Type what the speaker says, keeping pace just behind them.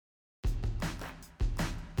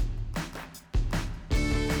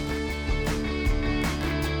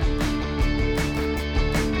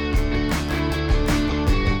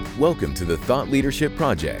Welcome to the Thought Leadership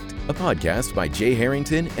Project, a podcast by Jay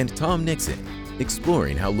Harrington and Tom Nixon,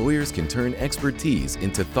 exploring how lawyers can turn expertise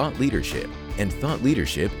into thought leadership and thought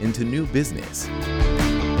leadership into new business.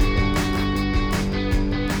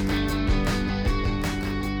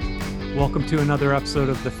 Welcome to another episode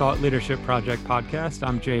of the Thought Leadership Project podcast.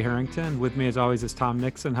 I'm Jay Harrington. With me, as always, is Tom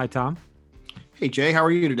Nixon. Hi, Tom. Hey, Jay. How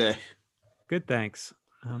are you today? Good, thanks.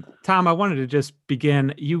 Tom, I wanted to just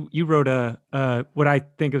begin. You wrote what I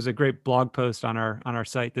think was a great blog post on our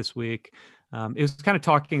site this week. It was kind of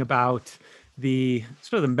talking about the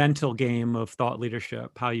sort of the mental game of thought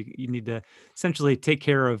leadership, how you need to essentially take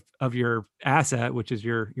care of your asset, which is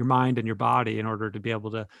your mind and your body, in order to be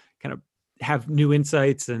able to kind of have new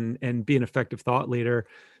insights and be an effective thought leader.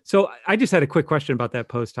 So I just had a quick question about that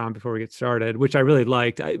post, Tom, before we get started, which I really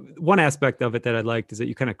liked. One aspect of it that I liked is that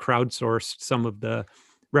you kind of crowdsourced some of the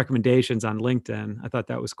recommendations on LinkedIn. I thought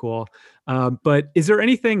that was cool. But is there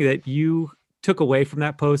anything that you took away from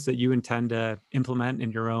that post that you intend to implement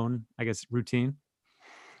in your own, I guess, routine?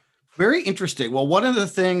 Very interesting. Well, one of the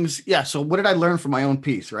things, so what did I learn from my own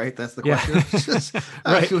piece, right? That's the question.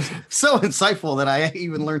 Right. It was so insightful that I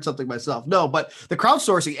even learned something myself. No, but the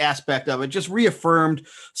crowdsourcing aspect of it just reaffirmed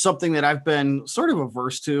something that I've been sort of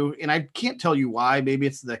averse to. And I can't tell you why. Maybe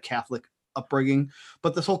it's the Catholic upbringing,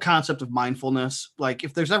 but this whole concept of mindfulness, like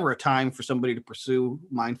if there's ever a time for somebody to pursue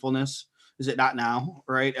mindfulness, is it not now,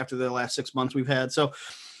 right? After the last 6 months we've had. So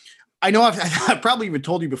I know I've probably even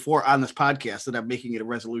told you before on this podcast that I'm making it a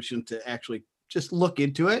resolution to actually just look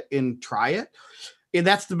into it and try it. And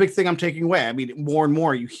that's the big thing I'm taking away. I mean, more and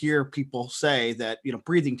more you hear people say that,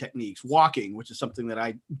 breathing techniques, walking, which is something that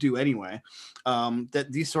I do anyway, that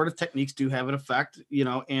these sort of techniques do have an effect,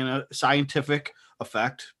 and a scientific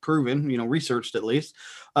effect, proven, researched at least,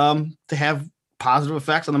 to have positive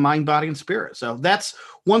effects on the mind, body, and spirit. So that's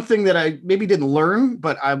one thing that I maybe didn't learn,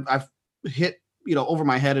 but I've hit, over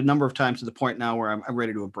my head a number of times to the point now where I'm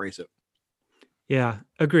ready to embrace it. Yeah,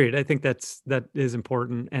 agreed. I think that is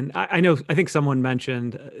important. And I think someone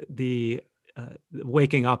mentioned the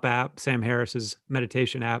Waking Up app, Sam Harris's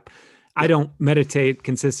meditation app. I don't meditate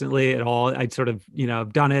consistently at all. I sort of,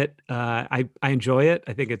 I've done it. I enjoy it.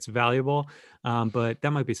 I think it's valuable. But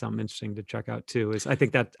that might be something interesting to check out too. I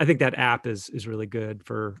think that app is really good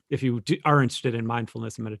for if you are interested in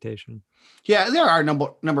mindfulness and meditation. Yeah, there are a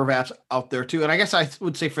number of apps out there too. And I guess I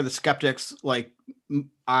would say for the skeptics, like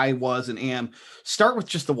I was and am, start with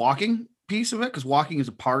just the walking piece of it, because walking is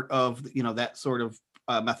a part of, that sort of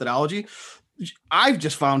methodology. I've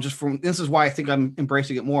just found this is why I think I'm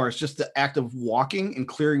embracing it more. It's just the act of walking and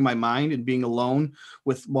clearing my mind and being alone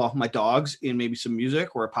with, my dogs and maybe some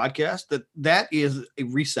music or a podcast, that is a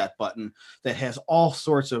reset button that has all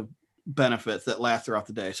sorts of benefits that last throughout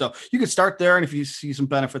the day. So you could start there. And if you see some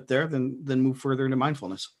benefit there, then move further into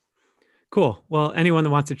mindfulness. Cool. Well, anyone that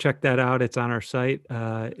wants to check that out, it's on our site,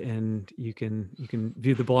 and you can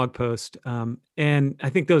view the blog post. And I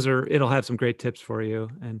think it'll have some great tips for you.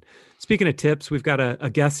 And speaking of tips, we've got a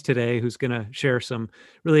guest today who's going to share some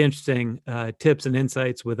really interesting tips and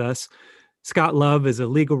insights with us. Scott Love is a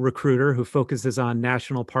legal recruiter who focuses on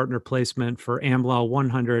national partner placement for AmLaw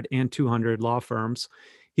 100 and 200 law firms.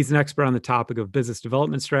 He's an expert on the topic of business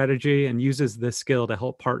development strategy and uses this skill to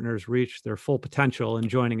help partners reach their full potential in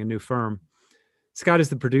joining a new firm. Scott is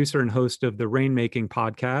the producer and host of the Rainmaking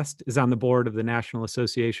podcast, is on the board of the National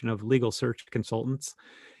Association of Legal Search Consultants,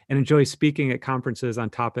 and enjoys speaking at conferences on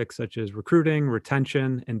topics such as recruiting,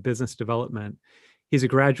 retention, and business development. He's a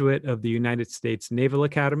graduate of the United States Naval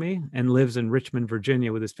Academy and lives in Richmond,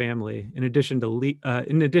 Virginia with his family. In addition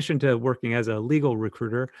to working as a legal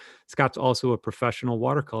recruiter, Scott's also a professional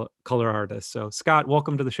watercolor artist. So Scott,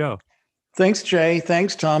 welcome to the show. Thanks, Jay.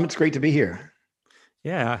 Thanks, Tom. It's great to be here.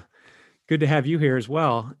 Yeah, good to have you here as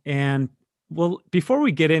well. And well, before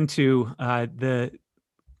we get into the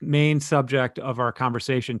main subject of our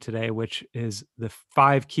conversation today, which is the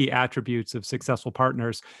 5 key attributes of successful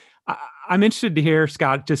partners, I'm interested to hear,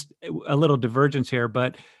 Scott, just a little divergence here,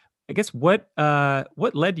 but I guess what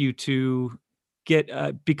led you to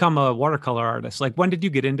become a watercolor artist? Like, when did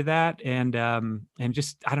you get into that? And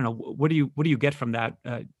just, I don't know, what do you get from that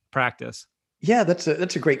practice? Yeah, that's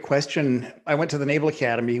a great question. I went to the Naval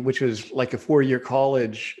Academy, which was like a 4-year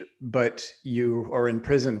college, but you are in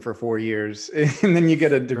prison for 4 years, and then you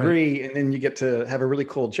get a degree, right, and then you get to have a really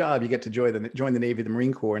cool job. You get to join the Navy, the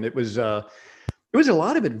Marine Corps, and it was a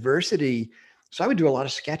lot of adversity. So I would do a lot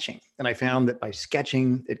of sketching, and I found that by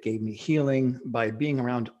sketching, it gave me healing. By being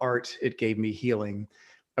around art, it gave me healing.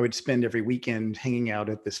 I would spend every weekend hanging out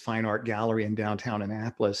at this fine art gallery in downtown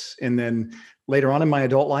Annapolis. And then later on in my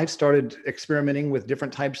adult life, started experimenting with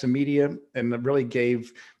different types of media, and that really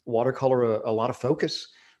gave watercolor a lot of focus.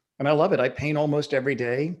 And I love it. I paint almost every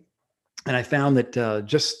day. And I found that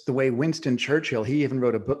just the way Winston Churchill, he even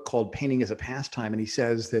wrote a book called Painting as a Pastime. And he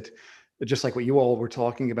says that just like what you all were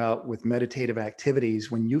talking about with meditative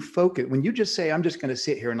activities, when you focus, when you just say, I'm just going to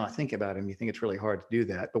sit here and not think about it, and you think it's really hard to do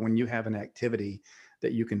that. But when you have an activity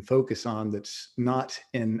that you can focus on that's not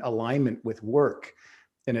in alignment with work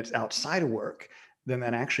and it's outside of work, then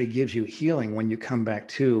that actually gives you healing when you come back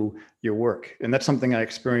to your work. And that's something I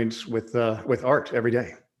experience with art every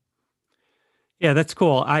day. Yeah, that's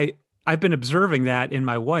cool. I've been observing that in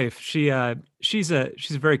my wife. She's a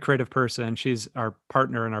very creative person. She's our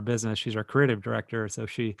partner in our business. She's our creative director. So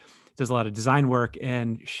she does a lot of design work,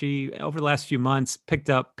 and she, over the last few months, picked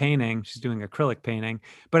up painting. She's doing acrylic painting,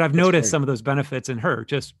 but I've noticed some of those benefits in her,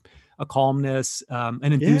 just a calmness, an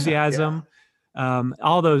enthusiasm,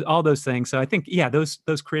 all those things. So I think,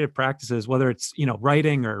 those creative practices, whether it's,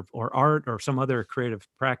 writing or art or some other creative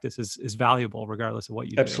practice is valuable regardless of what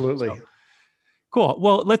you do. Absolutely. So, cool.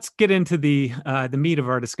 Well, let's get into the meat of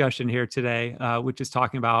our discussion here today, which is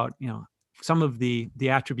talking about, some of the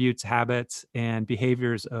attributes, habits, and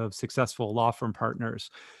behaviors of successful law firm partners.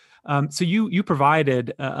 So you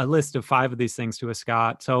provided a list of 5 of these things to us,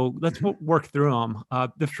 Scott. So let's work through them.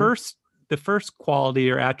 The first quality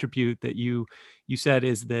or attribute that you said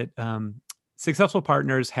is that successful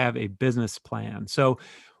partners have a business plan. So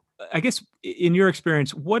I guess in your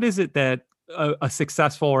experience, what is it that a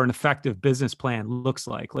successful or an effective business plan looks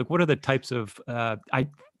like? Like, what are the types of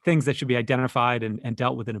things that should be identified and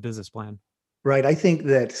dealt with in a business plan? Right. I think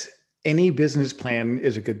that any business plan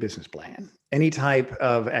is a good business plan. Any type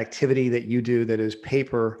of activity that you do that is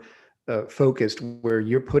paper focused, where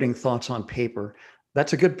you're putting thoughts on paper,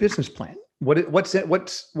 that's a good business plan. What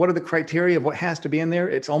are the criteria of what has to be in there?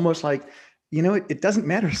 It's almost like, it doesn't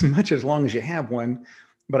matter as much as long as you have one.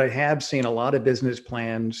 But I have seen a lot of business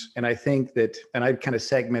plans, and I think that, and I kind of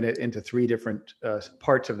segment it into 3 different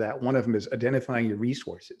parts of that. One of them is identifying your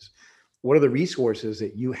resources. What are the resources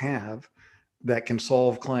that you have that can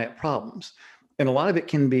solve client problems? And a lot of it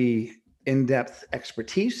can be in-depth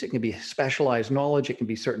expertise. It can be specialized knowledge. It can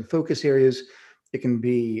be certain focus areas. It can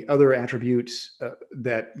be other attributes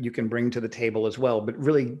that you can bring to the table as well. But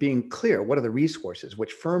really being clear, what are the resources?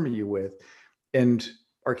 Which firm are you with? And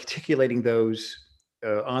articulating those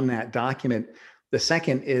on that document. The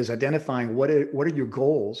second is identifying what are your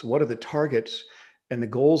goals, what are the targets and the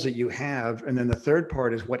goals that you have. And then the third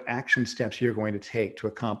part is what action steps you're going to take to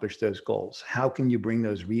accomplish those goals. How can you bring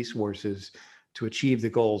those resources to achieve the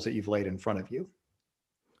goals that you've laid in front of you?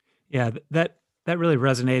 Yeah, that really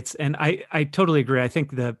resonates. And I totally agree. I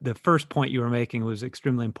think the first point you were making was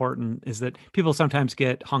extremely important, is that people sometimes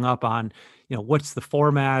get hung up on, what's the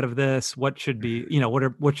format of this? What should be,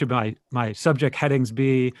 what should my subject headings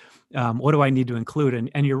be? What do I need to include?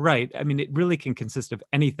 And you're right. I mean, it really can consist of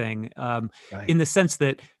anything, in the sense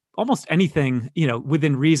that almost anything,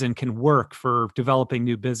 within reason can work for developing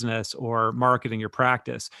new business or marketing your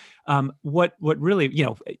practice. What really,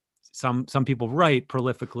 some people write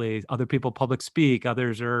prolifically, other people public speak,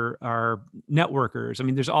 others are networkers. I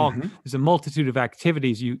mean, there's a multitude of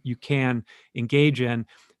activities you can engage in.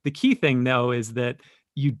 The key thing, though, is that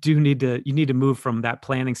you need to move from that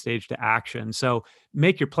planning stage to action. So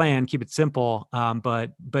make your plan, keep it simple,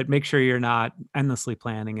 but make sure you're not endlessly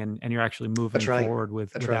planning and you're actually moving forward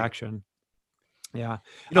with action. Yeah.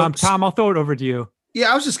 Tom, I'll throw it over to you. Yeah,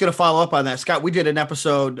 I was just going to follow up on that, Scott. We did an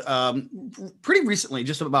episode pretty recently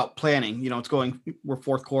just about planning. We're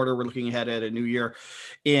fourth quarter, we're looking ahead at a new year.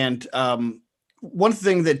 And one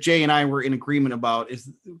thing that Jay and I were in agreement about is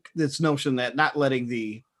this notion that not letting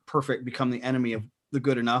the perfect become the enemy of the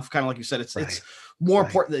good enough. Kind of like you said, it's more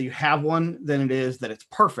important that you have one than it is that it's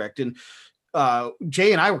perfect. And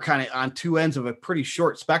Jay and I were kind of on 2 ends of a pretty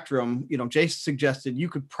short spectrum. Jay suggested you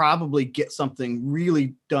could probably get something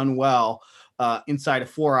really done well inside of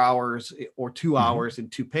 4 hours or 2 hours in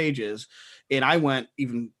 2 pages. And I went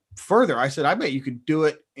even further. I said, I bet you could do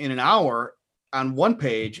it in an hour on 1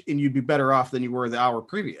 page and you'd be better off than you were the hour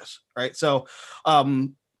previous. Right. So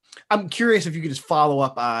I'm curious if you could just follow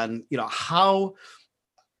up on, how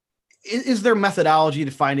is there methodology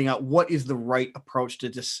to finding out what is the right approach to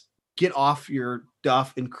just get off your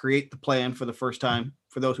duff and create the plan for the first time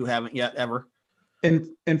for those who haven't yet ever?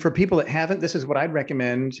 And for people that haven't, this is what I'd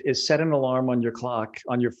recommend: is set an alarm on your clock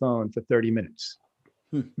on your phone for 30 minutes.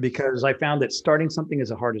 Because I found that starting something is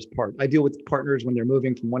the hardest part. I deal with partners when they're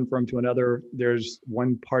moving from one firm to another. There's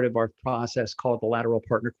one part of our process called the lateral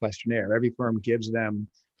partner questionnaire. Every firm gives them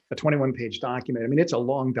a 21-page document. I mean, it's a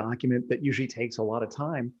long document that usually takes a lot of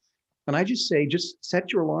time. And I just say, just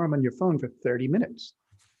set your alarm on your phone for 30 minutes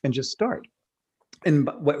and just start. And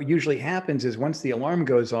what usually happens is once the alarm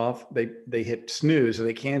goes off, they hit snooze, or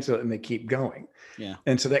they cancel it and they keep going. Yeah.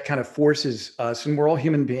 And so that kind of forces us, and we're all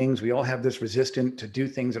human beings. We all have this resistance to do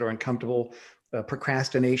things that are uncomfortable.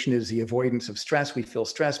 Procrastination is the avoidance of stress. We feel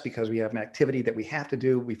stressed because we have an activity that we have to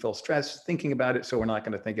do. We feel stressed thinking about it. So we're not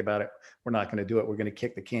going to think about it. We're not going to do it. We're going to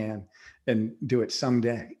kick the can and do it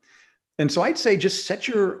someday. And so I'd say just set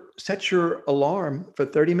your alarm for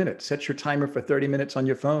 30 minutes, set your timer for 30 minutes on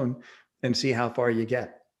your phone and see how far you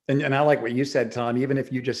get. And I like what you said, Tom, even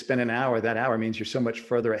if you just spend an hour, that hour means you're so much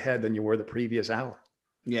further ahead than you were the previous hour.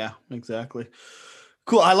 Yeah, exactly.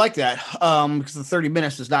 Cool. I like that. Because the 30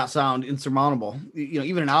 minutes does not sound insurmountable.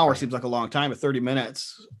 Even an hour seems like a long time, but 30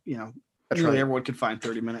 minutes, That's really right. Everyone could find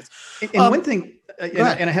 30 minutes. And one thing,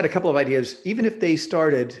 and I had a couple of ideas, even if they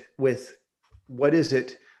started with, what is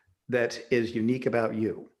it that is unique about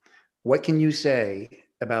you? What can you say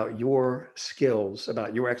about your skills,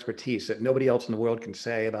 about your expertise that nobody else in the world can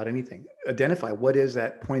say about anything? Identify what is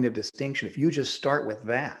that point of distinction. If you just start with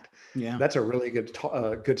that, that's a really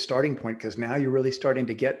good starting point, because now you're really starting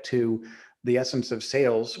to get to the essence of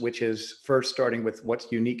sales, which is first starting with what's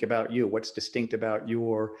unique about you, what's distinct about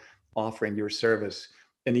your offering, your service,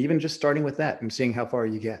 and even just starting with that and seeing how far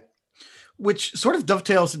you get. Which sort of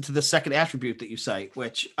dovetails into the second attribute that you cite,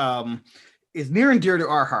 which is near and dear to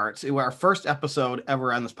our hearts. Our first episode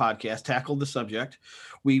ever on this podcast tackled the subject.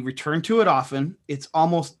 We return to it often. It's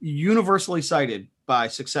almost universally cited by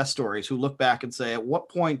success stories who look back and say, at what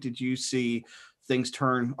point did you see things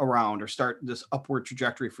turn around or start this upward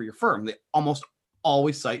trajectory for your firm? They almost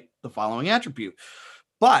always cite the following attribute,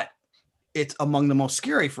 but it's among the most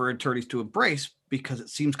scary for attorneys to embrace because it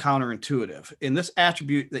seems counterintuitive. And this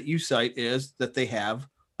attribute that you cite is that they have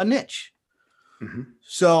a niche. Mm-hmm.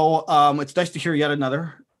 So it's nice to hear yet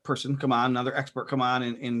another person come on, another expert come on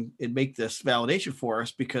and make this validation for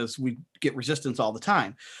us, because we get resistance all the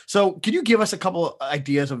time. So can you give us a couple of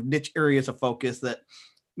ideas of niche areas of focus, that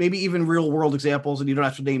maybe even real world examples, and you don't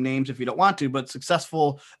have to name names if you don't want to, but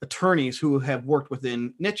successful attorneys who have worked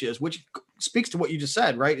within niches, which speaks to what you just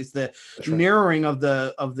said, right? It's the narrowing of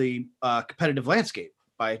the competitive landscape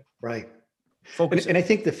by focusing. And I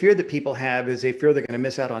think the fear that people have is they fear they're going to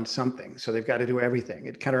miss out on something. So they've got to do everything.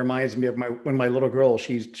 It kind of reminds me of when my little girl,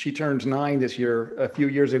 she turns 9 this year. A few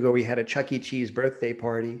years ago, we had a Chuck E. Cheese birthday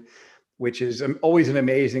party, which is always an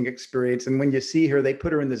amazing experience. And when you see her, they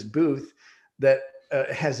put her in this booth that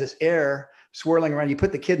has this air swirling around. You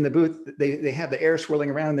put the kid in the booth, they have the air swirling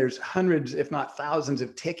around. There's hundreds, if not thousands,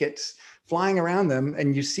 of tickets flying around them.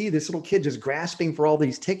 And you see this little kid just grasping for all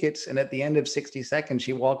these tickets. And at the end of 60 seconds,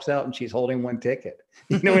 she walks out and she's holding one ticket.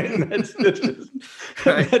 That's the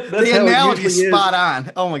analogy is spot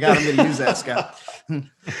on. Oh my God, I'm going to use that, Scott.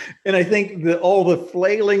 And I think all the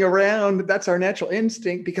flailing around, that's our natural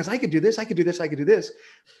instinct, because I could do this, I could do this, I could do this.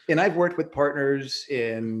 And I've worked with partners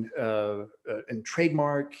in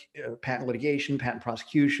trademark, patent litigation, patent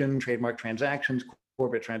prosecution, trademark transactions,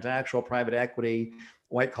 corporate transactional, private equity,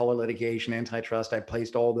 white collar litigation, antitrust. I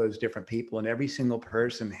placed all those different people, and every single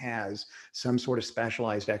person has some sort of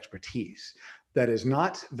specialized expertise that is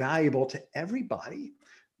not valuable to everybody,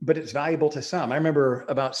 but it's valuable to some. I remember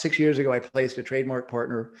about 6 years ago, I placed a trademark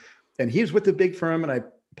partner, and he was with a big firm, and I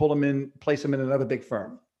placed him in another big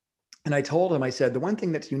firm. And I told him, I said, the one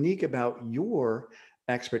thing that's unique about your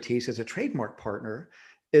expertise as a trademark partner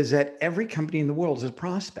is that every company in the world is a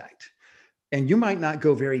prospect, and you might not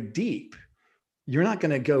go very deep. You're not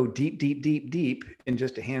going to go deep in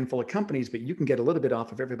just a handful of companies, but you can get a little bit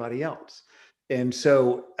off of everybody else. And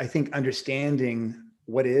so I think understanding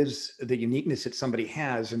what is the uniqueness that somebody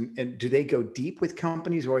has, and do they go deep with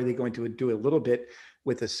companies, or are they going to do a little bit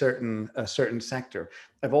with a certain sector?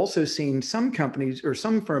 I've also seen some companies or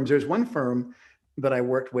some firms. There's one firm that I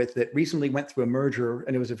worked with that recently went through a merger,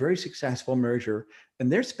 and it was a very successful merger,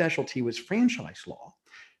 and their specialty was franchise law.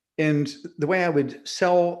 And the way I would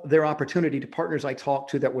sell their opportunity to partners I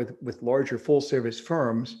talked to that with larger full service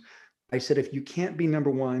firms, I said, if you can't be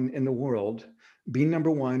number one in the world, be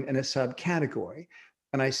number one in a subcategory.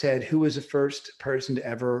 And I said, who was the first person to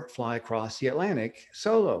ever fly across the Atlantic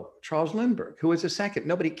solo? Charles Lindbergh. Who was the second?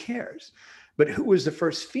 Nobody cares. But who was the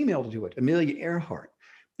first female to do it? Amelia Earhart.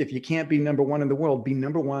 If you can't be number one in the world, be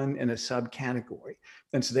number one in a subcategory.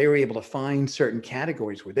 And so they were able to find certain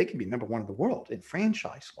categories where they can be number one in the world in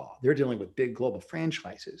franchise law. They're dealing with big global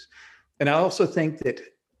franchises. And I also think that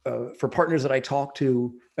for partners that I talk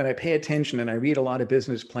to, and I pay attention and I read a lot of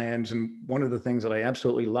business plans. And one of the things that I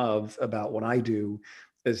absolutely love about what I do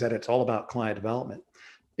is that it's all about client development.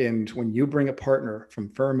 And when you bring a partner from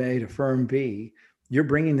firm A to firm B, you're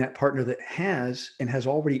bringing that partner that has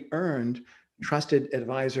already earned trusted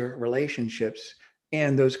advisor relationships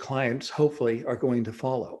and those clients hopefully are going to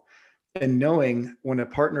follow. And knowing when a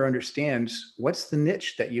partner understands what's the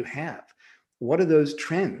niche that you have, what are those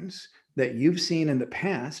trends that you've seen in the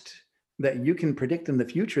past that you can predict in the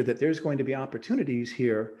future that there's going to be opportunities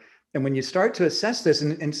here. And when you start to assess this,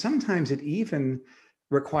 and sometimes it even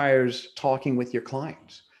requires talking with your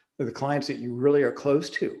clients, the clients that you really are close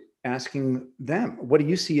to, asking them, what do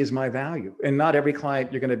you see as my value? And not every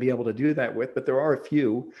client you're going to be able to do that with, but there are a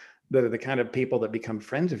few that are the kind of people that become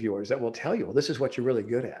friends of yours that will tell you, well, this is what you're really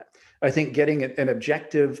good at. I think getting an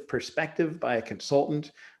objective perspective by a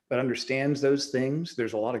consultant that understands those things.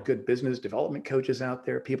 There's a lot of good business development coaches out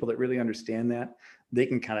there, people that really understand that. They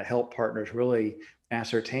can kind of help partners really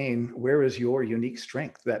ascertain where is your unique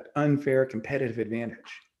strength, that unfair competitive advantage.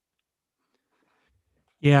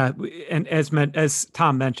 Yeah, and as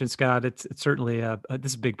Tom mentioned, Scott, it's certainly this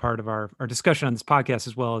is a big part of our discussion on this podcast,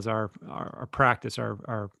 as well as our practice,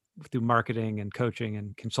 our through marketing and coaching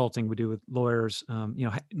and consulting we do with lawyers.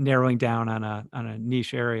 Narrowing down on a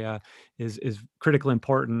niche area is critically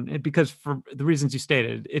important, because for the reasons you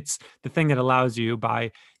stated, it's the thing that allows you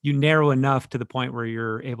narrow enough to the point where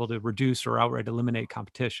you're able to reduce or outright eliminate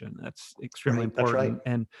competition. That's extremely important. That's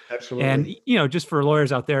right. And absolutely. And just for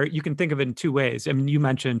lawyers out there, you can think of it in two ways. I mean, you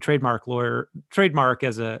mentioned trademark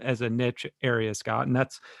as a niche area, Scott, and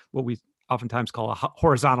that's what we oftentimes call a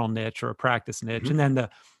horizontal niche or a practice niche. Mm-hmm. And then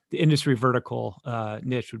the industry vertical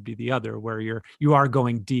niche would be the other, where you are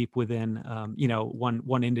going deep within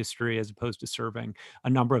one industry as opposed to serving a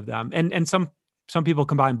number of them. And some people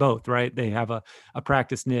combine both, right? They have a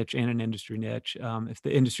practice niche and an industry niche. If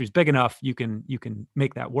the industry is big enough, you can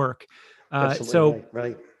make that work. Absolutely.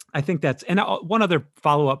 Right. I think that's, and one other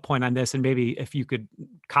follow-up point on this, and maybe if you could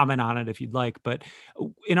comment on it if you'd like, but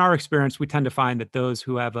in our experience, we tend to find that those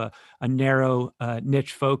who have a narrow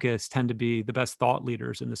niche focus tend to be the best thought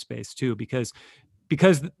leaders in the space too, because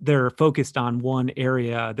they're focused on one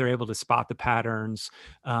area, they're able to spot the patterns,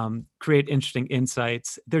 create interesting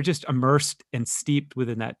insights. They're just immersed and steeped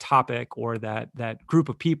within that topic or that group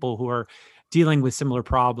of people who are dealing with similar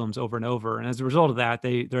problems over and over. And as a result of that,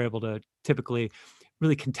 they're able to typically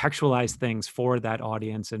really contextualize things for that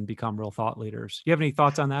audience and become real thought leaders. Do you have any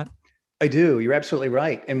thoughts on that? I do. You're absolutely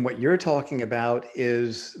right. And what you're talking about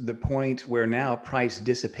is the point where now price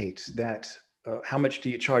dissipates. That how much do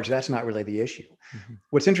you charge? That's not really the issue. Mm-hmm.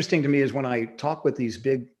 What's interesting to me is when I talk with these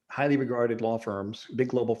big, highly regarded law firms, big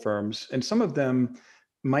global firms, and some of them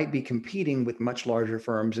might be competing with much larger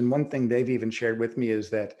firms. And one thing they've even shared with me is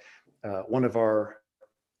that one of our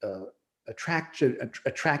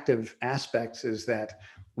attractive aspects is that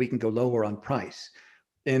we can go lower on price.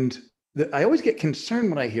 And I always get concerned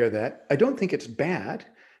when I hear that. I don't think it's bad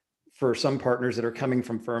for some partners that are coming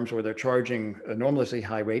from firms where they're charging enormously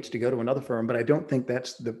high rates to go to another firm, but I don't think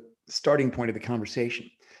that's the starting point of the conversation.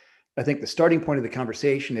 I think the starting point of the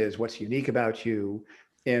conversation is what's unique about you,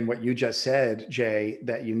 and what you just said, Jay,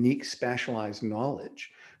 that unique specialized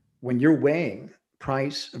knowledge. When you're weighing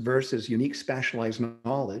price versus unique specialized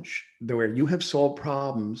knowledge, where you have solved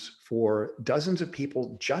problems for dozens of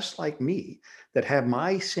people just like me that have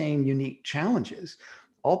my same unique challenges,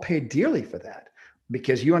 I'll pay dearly for that,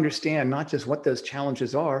 because you understand not just what those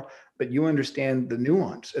challenges are, but you understand the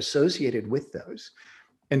nuance associated with those.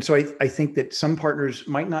 And so I think that some partners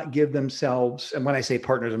might not give themselves, and when I say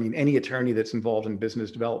partners, I mean any attorney that's involved in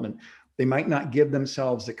business development, they might not give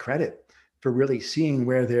themselves the credit for really seeing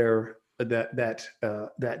where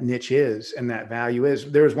that niche is and that value is.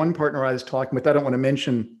 There was one partner I was talking with, I don't want to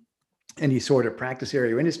mention any sort of practice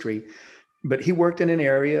area or industry, but he worked in an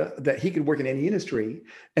area that he could work in any industry.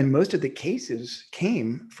 And most of the cases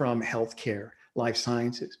came from healthcare, life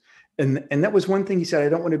sciences. And that was one thing he said, I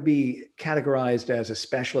don't want to be categorized as a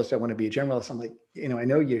specialist. I want to be a generalist. I'm like, I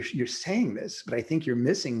know you're saying this, but I think you're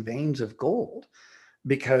missing veins of gold,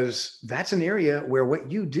 because that's an area where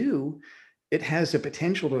what you do, it has the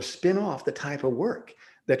potential to spin off the type of work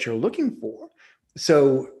that you're looking for.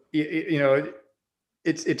 So,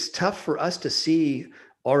 it's tough for us to see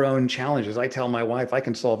our own challenges. I tell my wife, I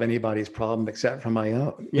can solve anybody's problem except for my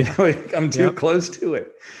own. I'm too close to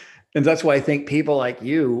it. And that's why I think people like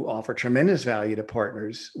you offer tremendous value to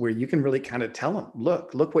partners, where you can really kind of tell them,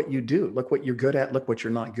 look what you do, look what you're good at, look what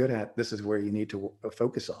you're not good at. This is where you need to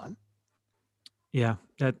focus on. Yeah,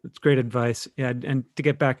 that's great advice. Yeah, and to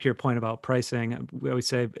get back to your point about pricing, we always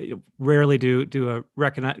say rarely does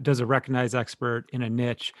a recognized expert in a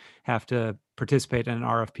niche have to participate in an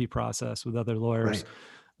RFP process with other lawyers,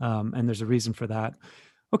 right. And there's a reason for that.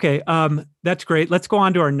 Okay, that's great. Let's go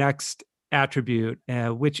on to our next attribute,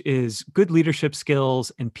 which is good leadership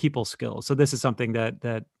skills and people skills. So this is something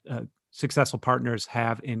that successful partners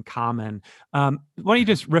have in common. Why don't you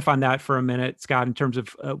just riff on that for a minute, Scott, in terms of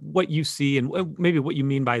what you see and maybe what you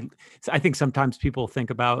mean by, I think sometimes people think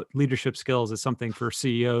about leadership skills as something for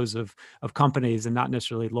CEOs of companies and not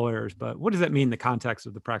necessarily lawyers, but what does that mean in the context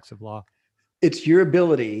of the practice of law? It's your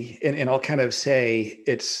ability, and I'll kind of say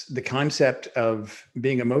it's the concept of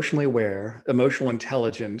being emotionally aware, emotional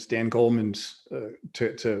intelligence. Dan Goleman's,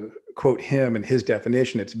 to quote him and his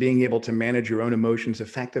definition, it's being able to manage your own emotions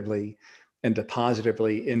effectively and to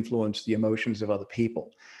positively influence the emotions of other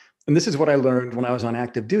people. And this is what I learned when I was on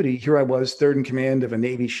active duty. Here I was, third in command of a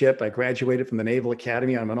Navy ship. I graduated from the Naval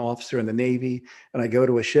Academy. I'm an officer in the Navy, and I go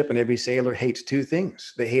to a ship, and every sailor hates two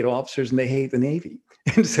things. They hate officers and they hate the Navy.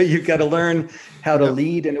 And so you've got to learn how to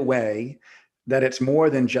lead in a way that it's more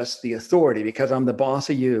than just the authority. Because I'm the boss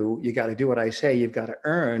of you, you got to do what I say. You've got to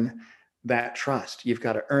earn that trust. You've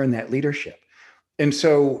got to earn that leadership. And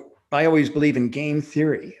so I always believe in game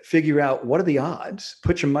theory. Figure out what are the odds.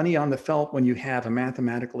 Put your money on the felt when you have a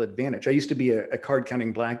mathematical advantage. I used to be a card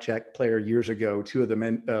counting blackjack player years ago. Two of the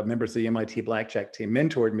members of the MIT blackjack team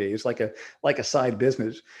mentored me. It's like a side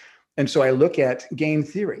business. And so I look at game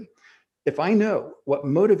theory. If I know what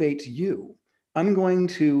motivates you, I'm going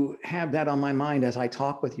to have that on my mind as I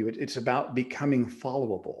talk with you. It's about becoming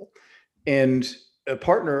followable. And a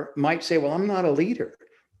partner might say, well, I'm not a leader.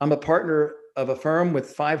 I'm a partner of a firm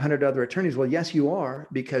with 500 other attorneys. Well, yes, you are,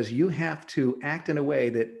 because you have to act in a way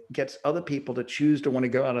that gets other people to choose to want to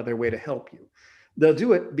go out of their way to help you. They'll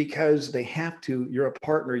do it because they have to. You're a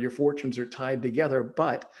partner. Your fortunes are tied together,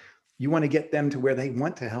 but you want to get them to where they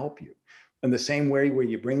want to help you. In the same way where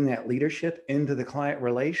you bring that leadership into the client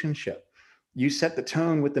relationship, you set the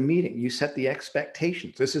tone with the meeting, you set the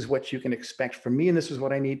expectations. This is what you can expect from me, and this is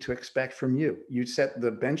what I need to expect from you. You set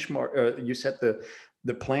the benchmark, you set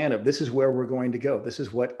the plan of this is where we're going to go. This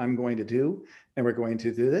is what I'm going to do, and we're going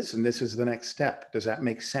to do this, and this is the next step. Does that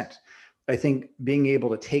make sense? I think being able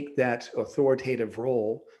to take that authoritative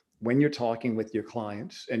role when you're talking with your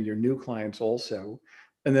clients and your new clients also,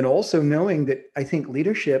 and then also knowing that I think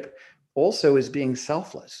leadership also is being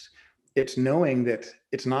selfless. It's knowing that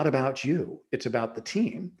it's not about you, it's about the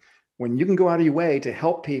team. When you can go out of your way to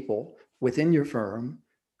help people within your firm,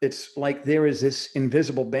 it's like there is this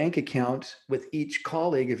invisible bank account with each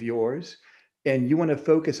colleague of yours, and you want to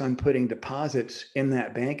focus on putting deposits in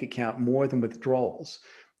that bank account more than withdrawals.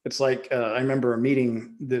 It's like, I remember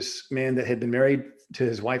meeting this man that had been married to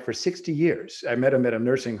his wife for 60 years. I met him at a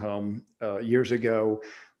nursing home years ago.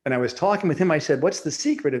 And I was talking with him. I said, what's the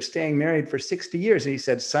secret of staying married for 60 years? And he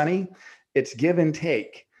said, Sonny, it's give and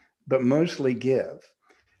take, but mostly give.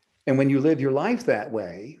 And when you live your life that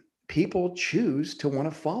way, people choose to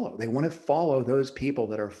want to follow. They want to follow those people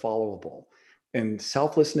that are followable. And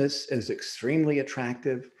selflessness is extremely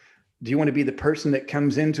attractive. Do you want to be the person that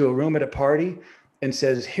comes into a room at a party and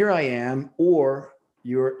says, here I am, or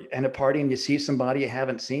you're in a party and you see somebody you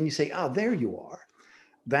haven't seen, you say, oh, there you are.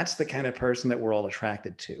 That's the kind of person that we're all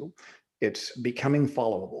attracted to. It's becoming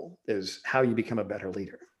followable is how you become a better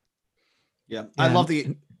leader. Yeah. I love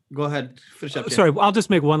go ahead, finish up. Sorry, I'll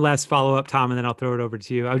just make one last follow-up, Tom, and then I'll throw it over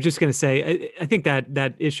to you. I was just going to say, I think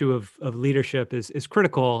that issue of leadership is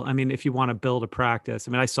critical. I mean, if you want to build a practice,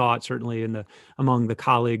 I mean, I saw it certainly among the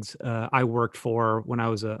colleagues I worked for when I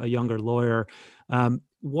was a younger lawyer.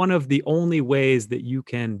 One of the only ways that you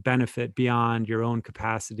can benefit beyond your own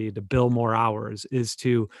capacity to bill more hours is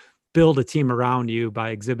to build a team around you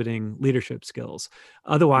by exhibiting leadership skills.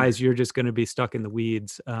 Otherwise, you're just going to be stuck in the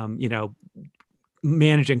weeds,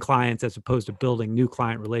 managing clients as opposed to building new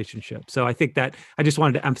client relationships. So I think that I just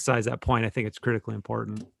wanted to emphasize that point. I think it's critically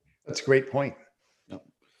important. That's a great point.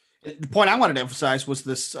 The point I wanted to emphasize was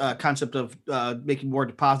this concept of making more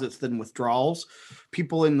deposits than withdrawals.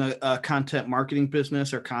 People in the content marketing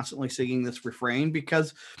business are constantly singing this refrain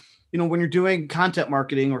because, when you're doing content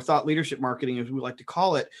marketing or thought leadership marketing, as we like to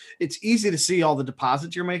call it, it's easy to see all the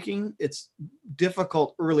deposits you're making. It's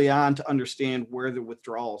difficult early on to understand where the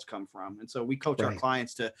withdrawals come from. And so we coach our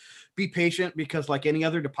clients to be patient because like any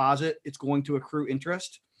other deposit, it's going to accrue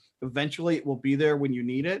interest. Eventually it will be there when you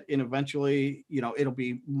need it. And eventually, it'll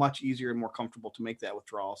be much easier and more comfortable to make that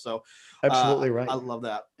withdrawal. So absolutely right. I love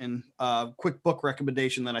that. And quick book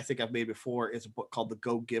recommendation that I think I've made before is a book called The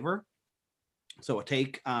Go Giver. So a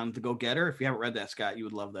take on The Go Getter. If you haven't read that, Scott, you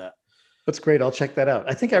would love that. That's great. I'll check that out.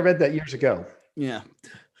 I think I read that years ago. Yeah.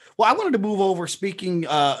 Well, I wanted to move over speaking,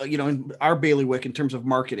 in our bailiwick in terms of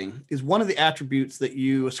marketing is one of the attributes that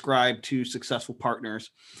you ascribe to successful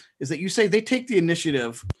partners is that you say they take the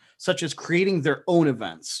initiative such as creating their own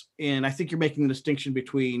events. And I think you're making the distinction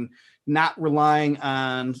between not relying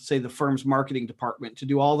on, say, the firm's marketing department to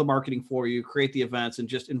do all the marketing for you, create the events, and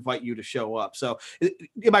just invite you to show up. So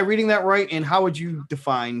am I reading that right? And how would you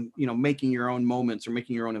define, making your own moments or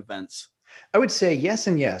making your own events? I would say yes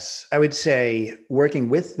and yes. I would say working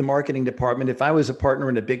with the marketing department. If I was a partner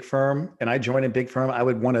in a big firm and I joined a big firm, I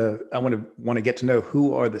want to get to know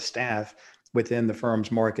who are the staff within the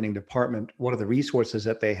firm's marketing department. What are the resources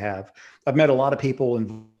that they have? I've met a lot of people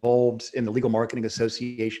involved in the Legal Marketing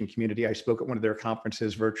Association community. I spoke at one of their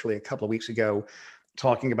conferences virtually a couple of weeks ago,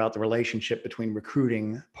 talking about the relationship between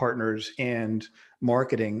recruiting partners and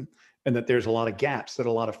marketing, and that there's a lot of gaps that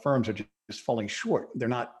a lot of firms are just falling short. They're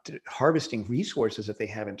not harvesting resources that they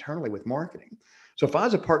have internally with marketing. So if I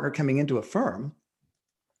was a partner coming into a firm,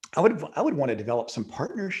 I would want to develop some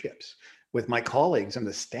partnerships with my colleagues and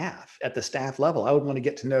the staff at the staff level. I would want to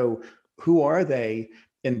get to know who are they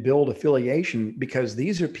and build affiliation, because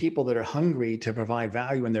these are people that are hungry to provide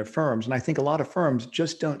value in their firms. And I think a lot of firms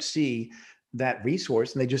just don't see that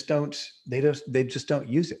resource, and they just don't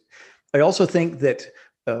use it. I also think that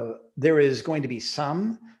there is going to be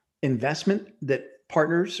some investment that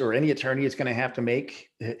partners or any attorney is going to have to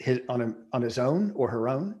make on his own or her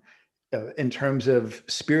own in terms of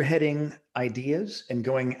spearheading ideas and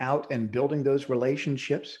going out and building those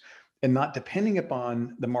relationships, and not depending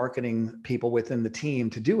upon the marketing people within the team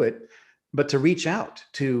to do it, but to reach out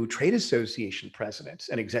to trade association presidents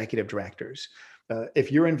and executive directors.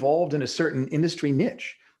 If you're involved in a certain industry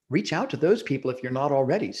niche, reach out to those people if you're not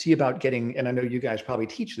already. See about getting, and I know you guys probably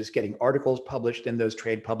teach this, getting articles published in those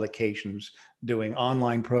trade publications, doing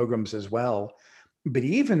online programs as well. But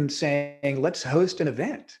even saying, let's host an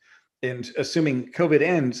event. And assuming COVID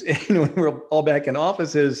ends, when we're all back in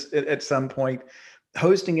offices at some point,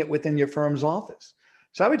 hosting it within your firm's office.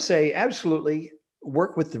 So I would say absolutely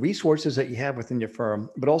work with the resources that you have within your firm,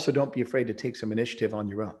 but also don't be afraid to take some initiative on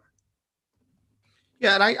your own.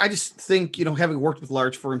 Yeah, and I just think, having worked with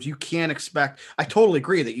large firms, you can't expect, I totally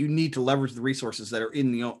agree that you need to leverage the resources that are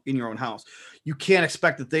in your own house. You can't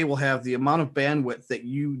expect that they will have the amount of bandwidth that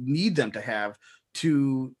you need them to have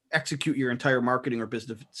to execute your entire marketing or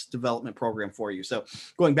business development program for you. So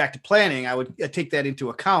going back to planning, I would take that into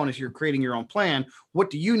account as you're creating your own plan. What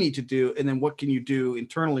do you need to do? And then what can you do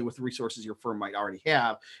internally with the resources your firm might already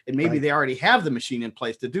have? And maybe they already have the machine in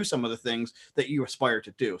place to do some of the things that you aspire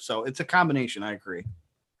to do. So it's a combination. I agree.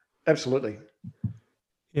 Absolutely.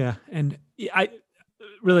 Yeah. And I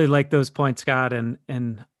really like those points, Scott.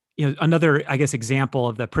 And another, I guess, example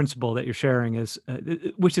of the principle that you're sharing is,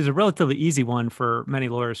 which is a relatively easy one for many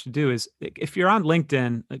lawyers to do, is if you're on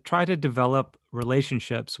LinkedIn, try to develop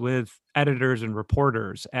relationships with editors and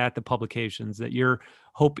reporters at the publications that your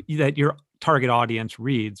target audience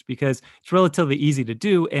reads, because it's relatively easy to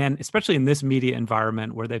do. And especially in this media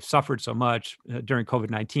environment where they've suffered so much during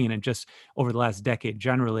COVID-19 and just over the last decade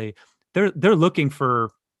generally, they're looking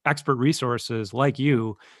for expert resources like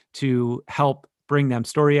you to help bring them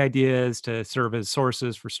story ideas, to serve as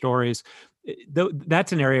sources for stories.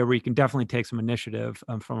 That's an area where you can definitely take some initiative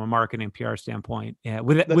from a marketing PR standpoint. Yeah,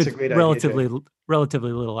 with relatively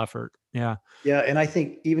little effort. Yeah. Yeah, and I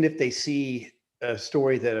think even if they see a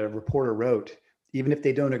story that a reporter wrote, even if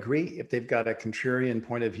they don't agree, if they've got a contrarian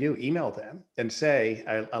point of view, email them and say,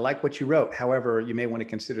 I like what you wrote. However, you may want to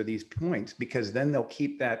consider these points, because then they'll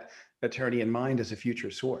keep that attorney in mind as a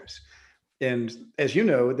future source. And as you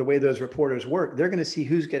know, the way those reporters work, they're going to see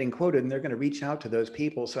who's getting quoted, and they're going to reach out to those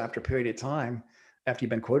people. So after a period of time, after you've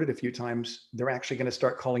been quoted a few times, they're actually going to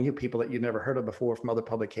start calling you people that you've never heard of before from other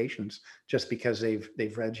publications, just because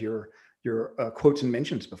they've read your quotes and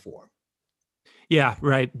mentions before. Yeah,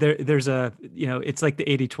 right. There's a, it's like the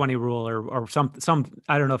 80-20 rule or some,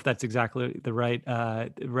 I don't know if that's exactly the right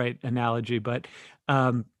analogy, but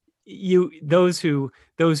those who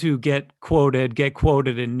get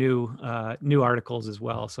quoted in new articles as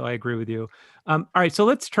well. So I agree with you. All right, so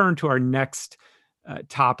let's turn to our next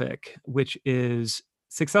topic, which is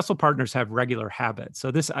successful partners have regular habits.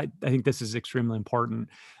 So this, I think this is extremely important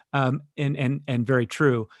and very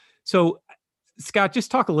true. So Scott, just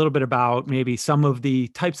talk a little bit about maybe some of the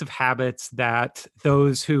types of habits that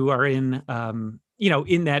those who are in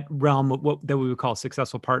that realm of what that we would call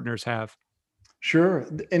successful partners have. Sure.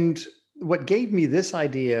 And what gave me this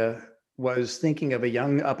idea was thinking of a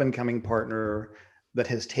young up-and-coming partner that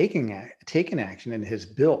has taken action and has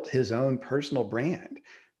built his own personal brand.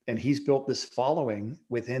 And he's built this following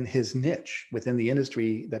within his niche, within the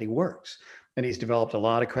industry that he works. And he's developed a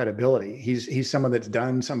lot of credibility. He's someone that's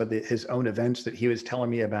done some of his own events that he was telling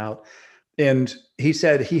me about. And he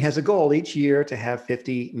said he has a goal each year to have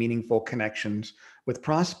 50 meaningful connections with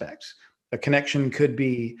prospects. A connection could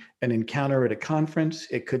be an encounter at a conference.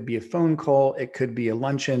 It could be a phone call. It could be a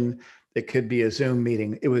luncheon. It could be a Zoom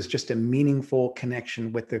meeting. It was just a meaningful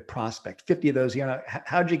connection with the prospect. 50 of those,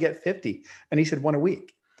 how'd you get 50? And he said, one a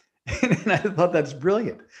week. And I thought that's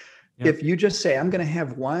brilliant. Yep. If you just say, I'm going to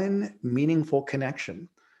have one meaningful connection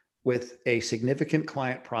with a significant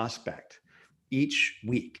client prospect each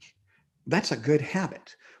week, that's a good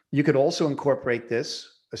habit. You could also incorporate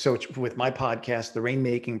this. So with my podcast, the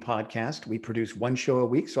Rainmaking Podcast, we produce one show a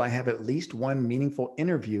week. So I have at least one meaningful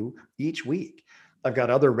interview each week. I've got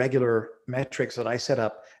other regular metrics that I set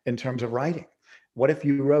up in terms of writing. What if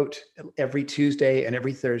you wrote every Tuesday and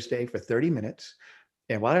every Thursday for 30 minutes?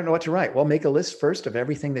 And well, I don't know what to write. Well, make a list first of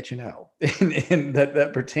everything that you know and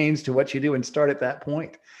that pertains to what you do and start at that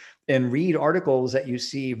point. And read articles that you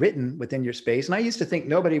see written within your space. And I used to think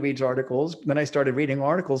nobody reads articles. Then I started reading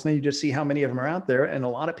articles, and then you just see how many of them are out there. And a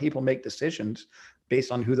lot of people make decisions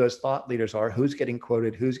based on who those thought leaders are, who's getting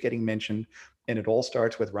quoted, who's getting mentioned. And it all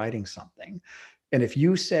starts with writing something. And if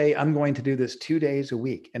you say, I'm going to do this 2 days a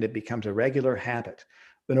week, and it becomes a regular habit,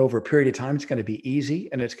 then over a period of time, it's going to be easy.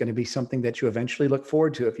 And it's going to be something that you eventually look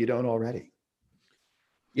forward to if you don't already.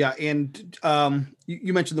 Yeah. And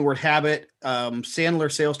you mentioned the word habit, Sandler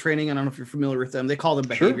Sales Training. I don't know if you're familiar with them. They call them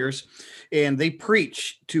behaviors. Sure. And they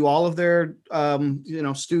preach to all of their,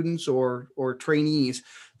 students or trainees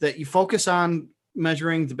that you focus on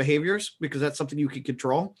measuring the behaviors, because that's something you can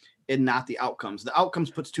control and not the outcomes. The outcomes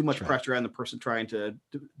puts too much pressure on the person trying to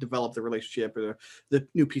develop the relationship or the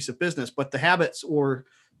new piece of business. But the habits or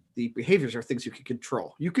the behaviors are things you can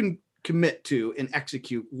control. You can commit to and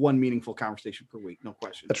execute one meaningful conversation per week. No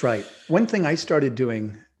question. That's right. One thing I started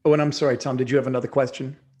doing. Oh, and I'm sorry, Tom, did you have another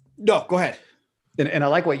question? No, go ahead. And I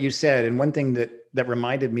like what you said. And one thing that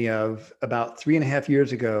reminded me of about 3.5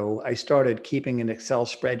 years ago, I started keeping an Excel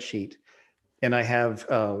spreadsheet, and I have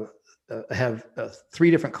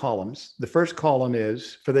 3 different columns. The first column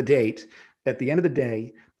is for the date. At the end of the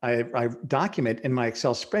day, I document in my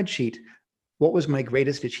Excel spreadsheet what was my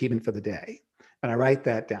greatest achievement for the day. And I write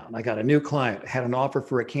that down. I got a new client, had an offer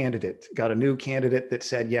for a candidate, got a new candidate that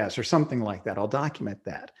said yes, or something like that. I'll document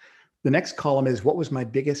that. The next column is what was my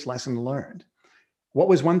biggest lesson learned? What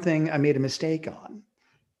was one thing I made a mistake on?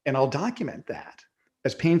 And I'll document that.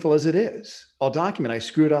 As painful as it is, I'll document I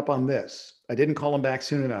screwed up on this. I didn't call them back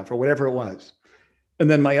soon enough, or whatever it was. And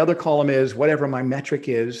then my other column is whatever my metric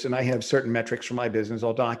is, and I have certain metrics for my business,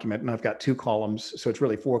 I'll document, and I've got 2 columns, so it's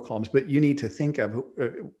really 4 columns. But you need to think of,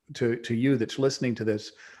 to you that's listening to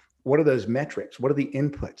this, what are those metrics? What are the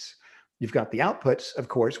inputs? You've got the outputs, of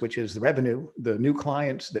course, which is the revenue, the new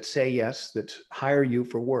clients that say yes, that hire you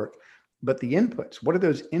for work. But the inputs, what are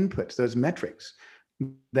those inputs, those metrics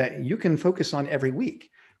that you can focus on every week?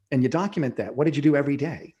 And you document that. What did you do every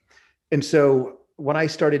day? And so what I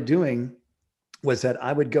started doing was that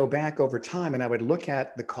I would go back over time and I would look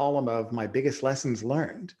at the column of my biggest lessons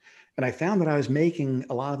learned. And I found that I was making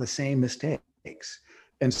a lot of the same mistakes.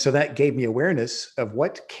 And so that gave me awareness of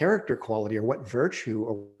what character quality or what virtue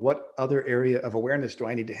or what other area of awareness do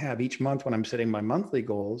I need to have each month when I'm setting my monthly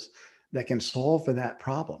goals that can solve for that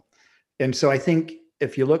problem. And so I think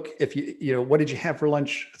if you what did you have for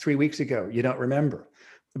lunch 3 weeks ago? You don't remember.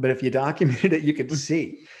 But if you documented it, you could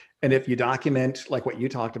see. And if you document, like what you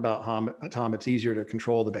talked about, Tom, it's easier to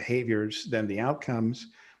control the behaviors than the outcomes.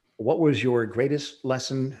 What was your greatest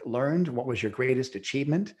lesson learned? What was your greatest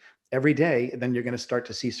achievement every day? Then you're going to start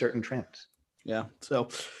to see certain trends. Yeah. So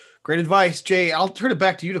great advice, Jay. I'll turn it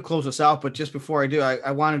back to you to close us out. But just before I do,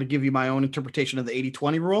 I wanted to give you my own interpretation of the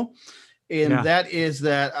 80-20 rule. And that is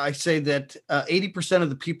that I say that 80% of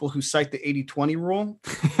the people who cite the 80-20 rule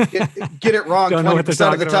get it wrong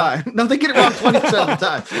 20% of the time. No, they get it wrong 20% of the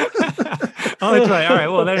time. Oh, that's right. All right.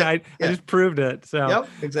 Well, then I just proved it. So, yep,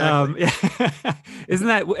 exactly. Isn't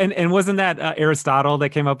that, and wasn't that Aristotle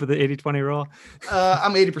that came up with the 80-20 rule?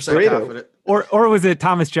 I'm 80% confident. Or was it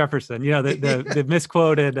Thomas Jefferson? The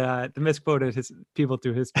misquoted his people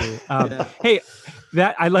through history. Hey,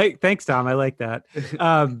 thanks, Tom. I like that.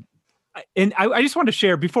 And I just want to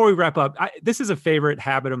share before we wrap up. This is a favorite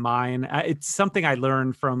habit of mine. It's something I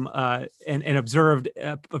learned from and observed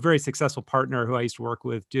a very successful partner who I used to work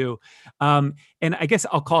with do. And I guess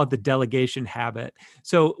I'll call it the delegation habit.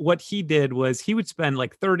 So what he did was he would spend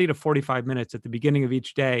like 30 to 45 minutes at the beginning of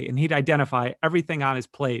each day, and he'd identify everything on his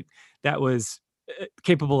plate that was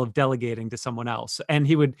capable of delegating to someone else. And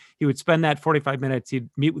he would spend that 45 minutes. He'd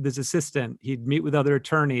meet with his assistant. He'd meet with other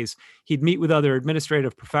attorneys. He'd meet with other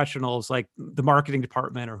administrative professionals like the marketing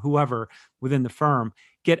department or whoever within the firm,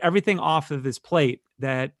 get everything off of his plate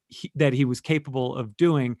that he was capable of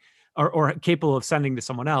doing or capable of sending to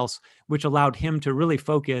someone else, which allowed him to really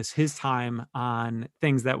focus his time on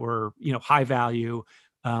things that were, high value,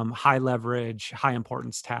 high leverage, high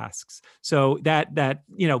importance tasks. So that,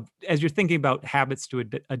 as you're thinking about habits to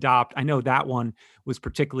adopt, I know that one was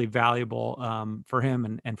particularly valuable for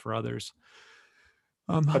him and for others.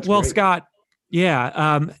 Well, great. Scott,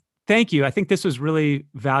 thank you. I think this was really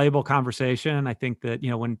valuable conversation. I think that,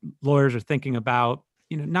 when lawyers are thinking about,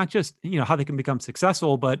 not just, how they can become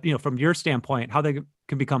successful, but, from your standpoint, how they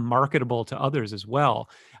can become marketable to others as well.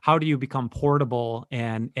 How do you become portable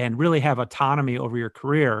and really have autonomy over your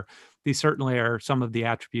career? These certainly are some of the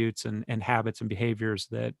attributes and habits and behaviors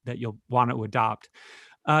that you'll want to adopt.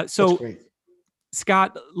 So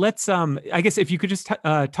Scott, let's, I guess if you could just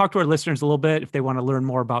talk to our listeners a little bit, if they want to learn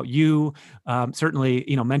more about you, certainly,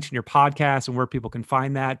 mention your podcast and where people can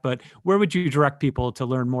find that, but where would you direct people to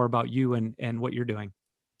learn more about you and what you're doing?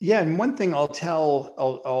 Yeah. And one thing I'll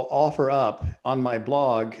offer up on my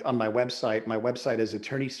blog, on my website is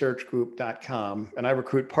attorneysearchgroup.com. And I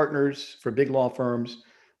recruit partners for big law firms.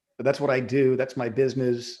 That's what I do. That's my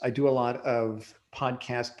business. I do a lot of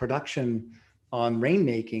podcast production on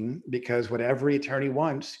rainmaking, because what every attorney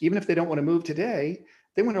wants, even if they don't want to move today,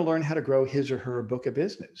 they want to learn how to grow his or her book of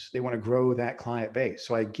business. They want to grow that client base.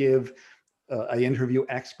 So I interview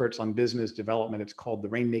experts on business development. It's called the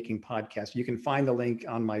Rainmaking Podcast. You can find the link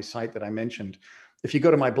on my site that I mentioned. If you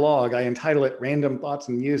go to my blog, I entitle it Random Thoughts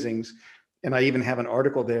and Musings. And I even have an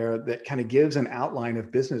article there that kind of gives an outline of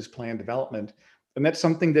business plan development. And that's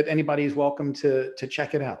something that anybody is welcome to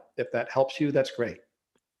check it out. If that helps you, that's great.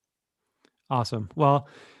 Awesome. Well,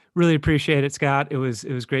 really appreciate it, Scott. It was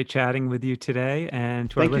great chatting with you today.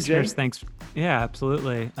 And to our listeners, thanks. Yeah,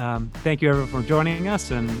 absolutely. Thank you everyone for joining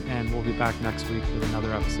us, and we'll be back next week with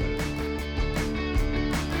another episode.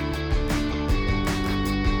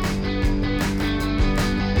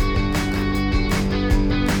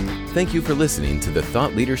 Thank you for listening to the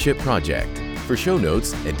Thought Leadership Project. For show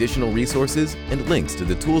notes, additional resources, and links to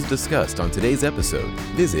the tools discussed on today's episode,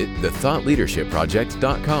 visit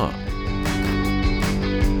thethoughtleadershipproject.com.